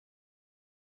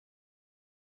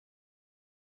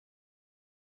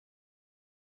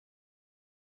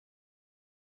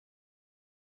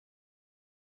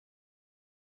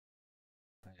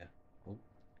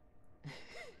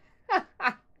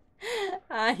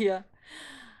Yeah,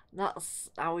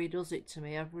 that's how he does it to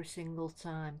me every single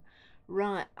time.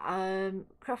 Right,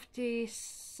 Crafty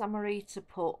Samarita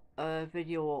put a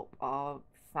video up of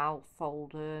file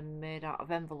folder made out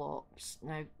of envelopes.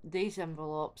 Now, these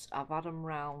envelopes, I've had them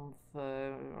round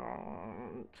for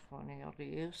 20 odd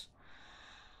years.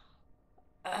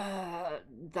 Uh,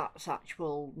 that's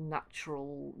actual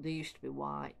natural, they used to be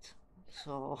white,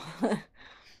 so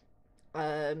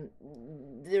um,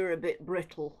 they're a bit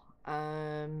brittle.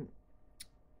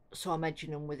 So I'm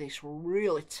edging them with this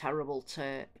really terrible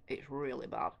tape. It's really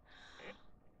bad.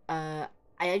 Uh,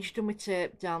 I edged them with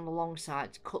tape down the long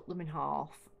sides, cut them in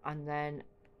half, and then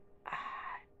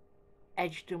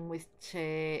edged them with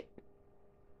tape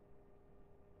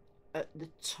at the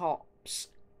tops,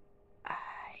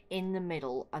 in the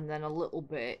middle, and then a little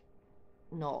bit,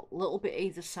 no, a little bit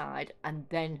either side, and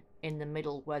then in the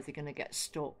middle where they're going to get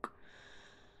stuck.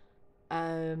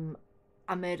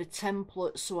 I made a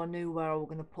template so I knew where I was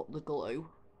going to put the glue,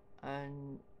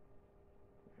 and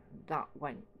that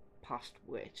went past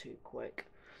way too quick.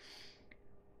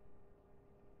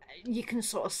 You can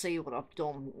sort of see what I've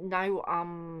done. Now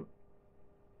I'm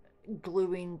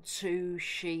gluing 2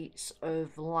 sheets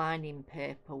of lining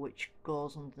paper which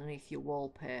goes underneath your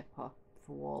wallpaper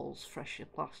for walls, freshly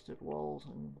plastered walls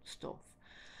and stuff.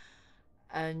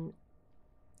 And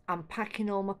I'm packing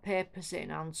all my papers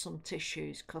in and some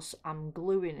tissues because I'm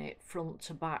gluing it front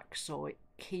to back so it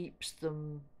keeps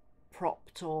them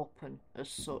propped open as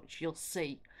such. You'll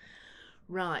see.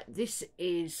 Right, this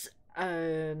is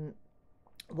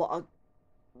what I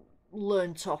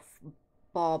learnt off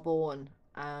Barb Owen,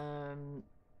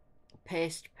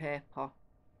 paste paper.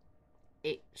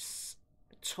 It's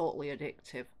totally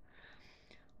addictive.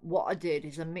 What I did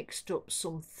is I mixed up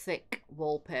some thick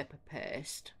wallpaper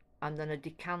paste and then I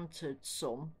decanted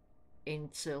some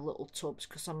into little tubs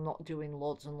because I'm not doing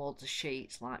loads and loads of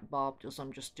sheets like Barb does.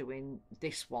 I'm just doing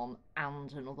this one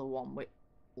and another one with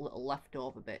little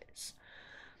leftover bits.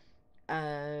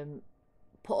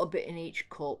 Put a bit in each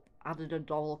cup, added a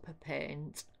dollop of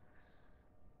paint,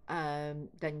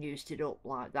 then used it up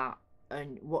like that.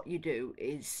 And what you do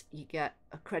is you get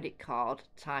a credit card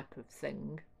type of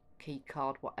thing, key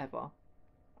card, whatever,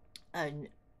 and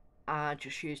I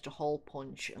just used a hole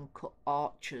punch and cut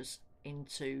arches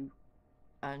into,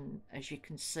 and as you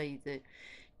can see, the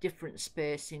different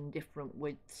spacing, different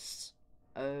widths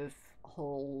of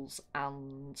holes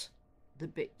and the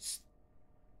bits.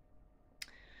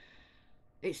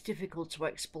 It's difficult to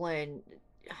explain.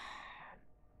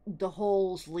 The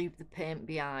holes leave the paint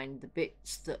behind. The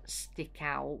bits that stick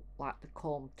out, like the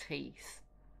comb teeth,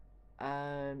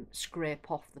 scrape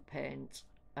off the paint,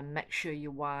 and make sure you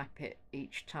wipe it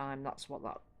each time. That's what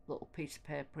that little piece of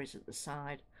paper is at the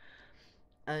side.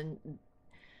 And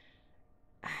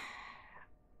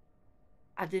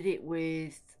I did it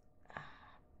with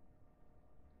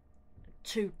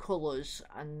 2 colours,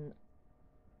 and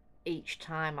each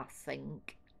time I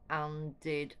think, and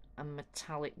did a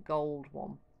metallic gold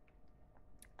one.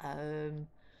 I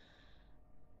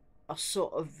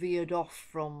sort of veered off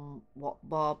from what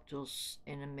Barb does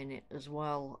in a minute as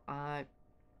well.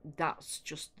 That's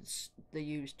just the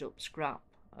used up scrap,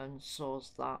 and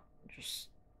so's that. Just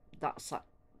that's that.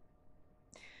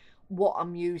 What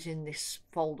I'm using this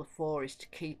folder for is to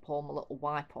keep all my little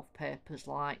wipe off papers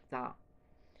like that.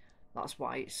 That's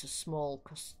why it's so small,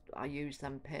 because I use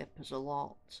them papers a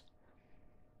lot.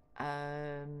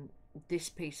 This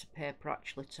piece of paper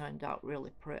actually turned out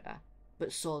really pretty,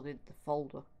 but so did the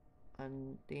folder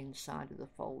and the inside of the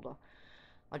folder.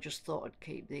 I just thought I'd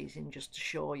keep these in just to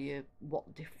show you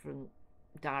what different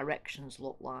directions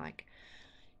look like.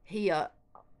 Here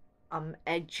I'm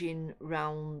edging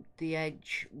round the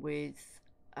edge with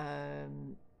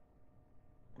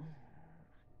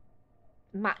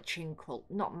matching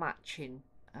not matching,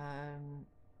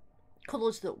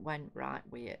 colours that went right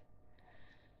with it.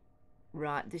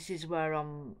 Right, this is where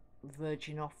I'm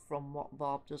verging off from what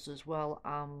Barb does as well.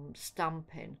 I'm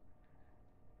stamping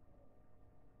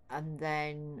and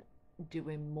then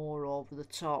doing more over the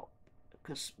top,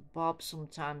 because Barb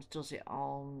sometimes does it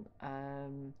on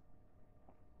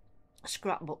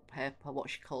scrapbook paper, what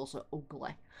she calls it,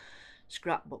 ugly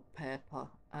scrapbook paper.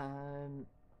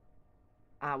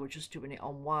 I was just doing it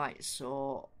on white,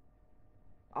 so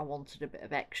I wanted a bit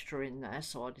of extra in there,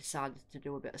 so I decided to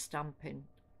do a bit of stamping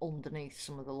underneath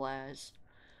some of the layers.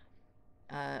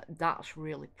 That's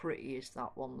really pretty, is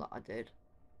that one that I did.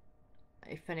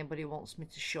 If anybody wants me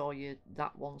to show you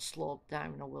that one slowed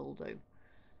down, I will do.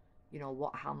 You know,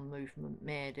 what hand movement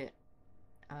made it.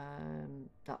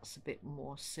 That's a bit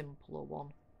more simpler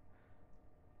one.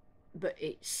 But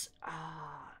it's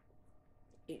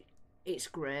It's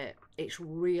great. It's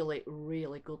really,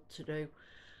 really good to do.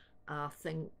 I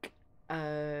think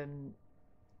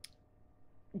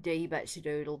Dee Betsy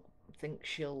Doodle, I think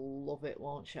she'll love it,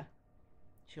 won't she?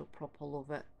 She'll proper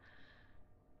love it.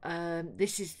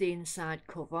 This is the inside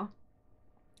cover.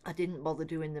 I didn't bother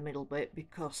doing the middle bit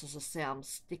because, as I say, I'm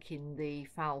sticking the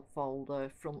file folder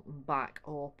front and back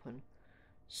open.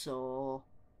 So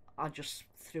I just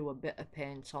threw a bit of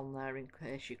paint on there in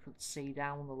case you could see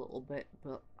down a little bit,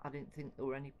 but I didn't think there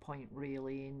were any point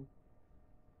really in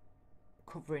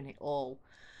covering it all.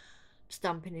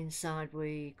 Stamping inside with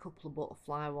a couple of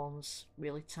butterfly ones,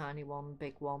 really tiny one,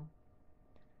 big one.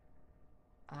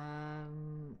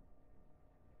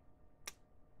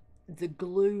 The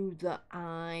glue that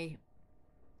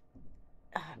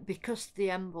because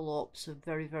the envelopes are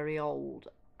very, very old,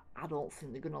 I don't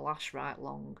think they're going to last right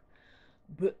long,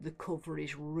 but the cover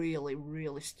is really,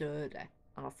 really sturdy,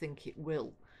 and I think it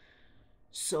will.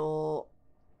 So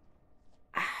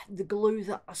the glue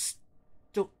that I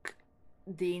stuck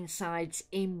the insides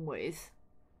in with,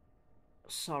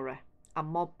 sorry, I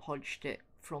Mod Podged it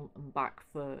front and back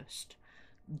first.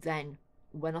 Then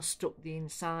when I stuck the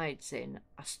insides in,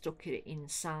 I stuck it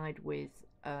inside with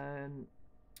a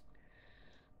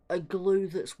glue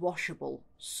that's washable.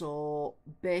 So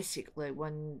basically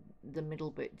when the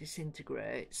middle bit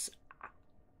disintegrates,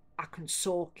 I can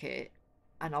soak it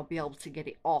and I'll be able to get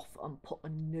it off and put a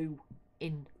new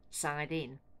inside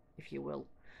in, if you will.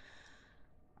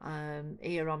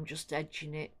 Here I'm just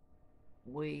edging it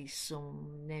with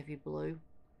some navy blue,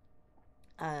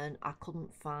 and I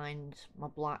couldn't find my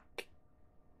black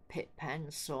Pitt pen,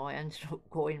 so I ended up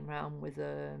going round with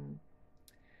a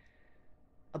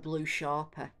blue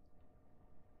Sharpie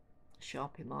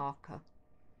marker.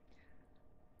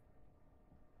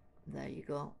 There you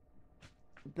go.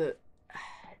 But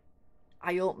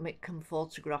I hope Mick can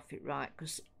photograph it right,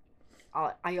 because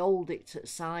I hold it to the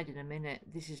side in a minute.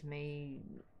 This is me,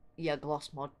 yeah,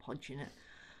 gloss Mod Podging it.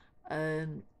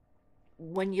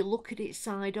 When you look at it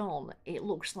side on, it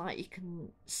looks like you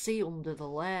can see under the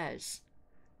layers.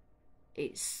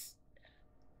 It's,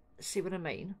 see what I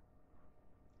mean?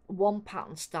 One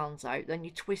pattern stands out, then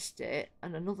you twist it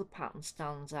and another pattern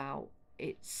stands out.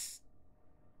 It's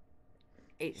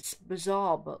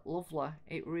bizarre but lovely.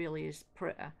 It really is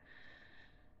pretty.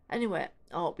 Anyway,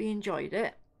 I hope you enjoyed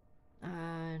it.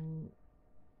 And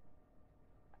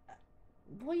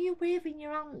what are you waving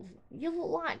your hands? You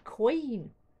look like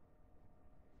Queen.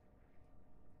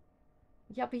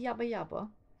 Yabba yabba yabba.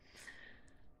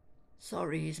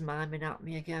 Sorry, he's miming at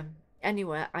me again.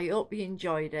 Anyway, I hope you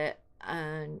enjoyed it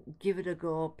and give it a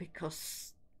go,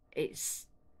 because it's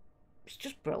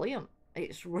just brilliant.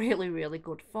 It's really, really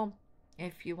good fun.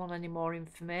 If you want any more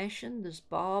information, there's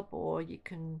Barb, or you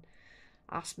can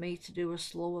ask me to do a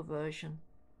slower version.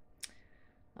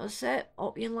 That's it.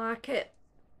 Hope you like it.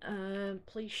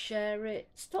 Please share it.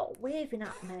 Stop waving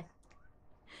at me.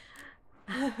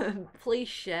 Please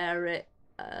share it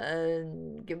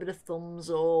and give it a thumbs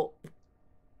up.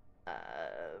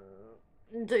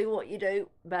 Do what you do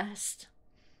best.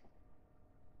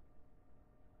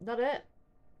 That it?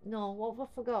 No, what have I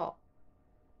forgot?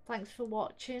 Thanks for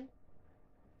watching.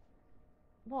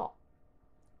 What?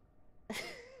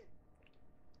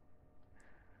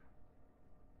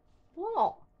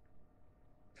 What?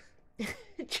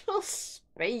 Just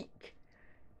speak.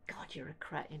 God, you're a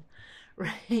cretin.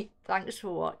 Right, thanks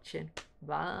for watching.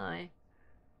 Bye.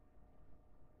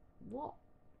 What?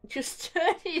 Just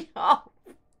turn it off.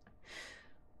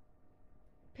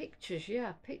 Pictures,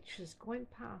 yeah, pictures going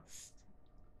past.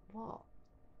 What?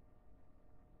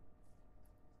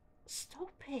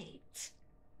 Stop it.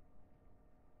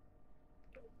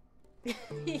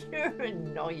 You're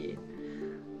annoying.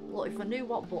 Look, if I knew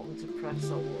what button to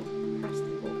press, I would press the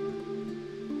button.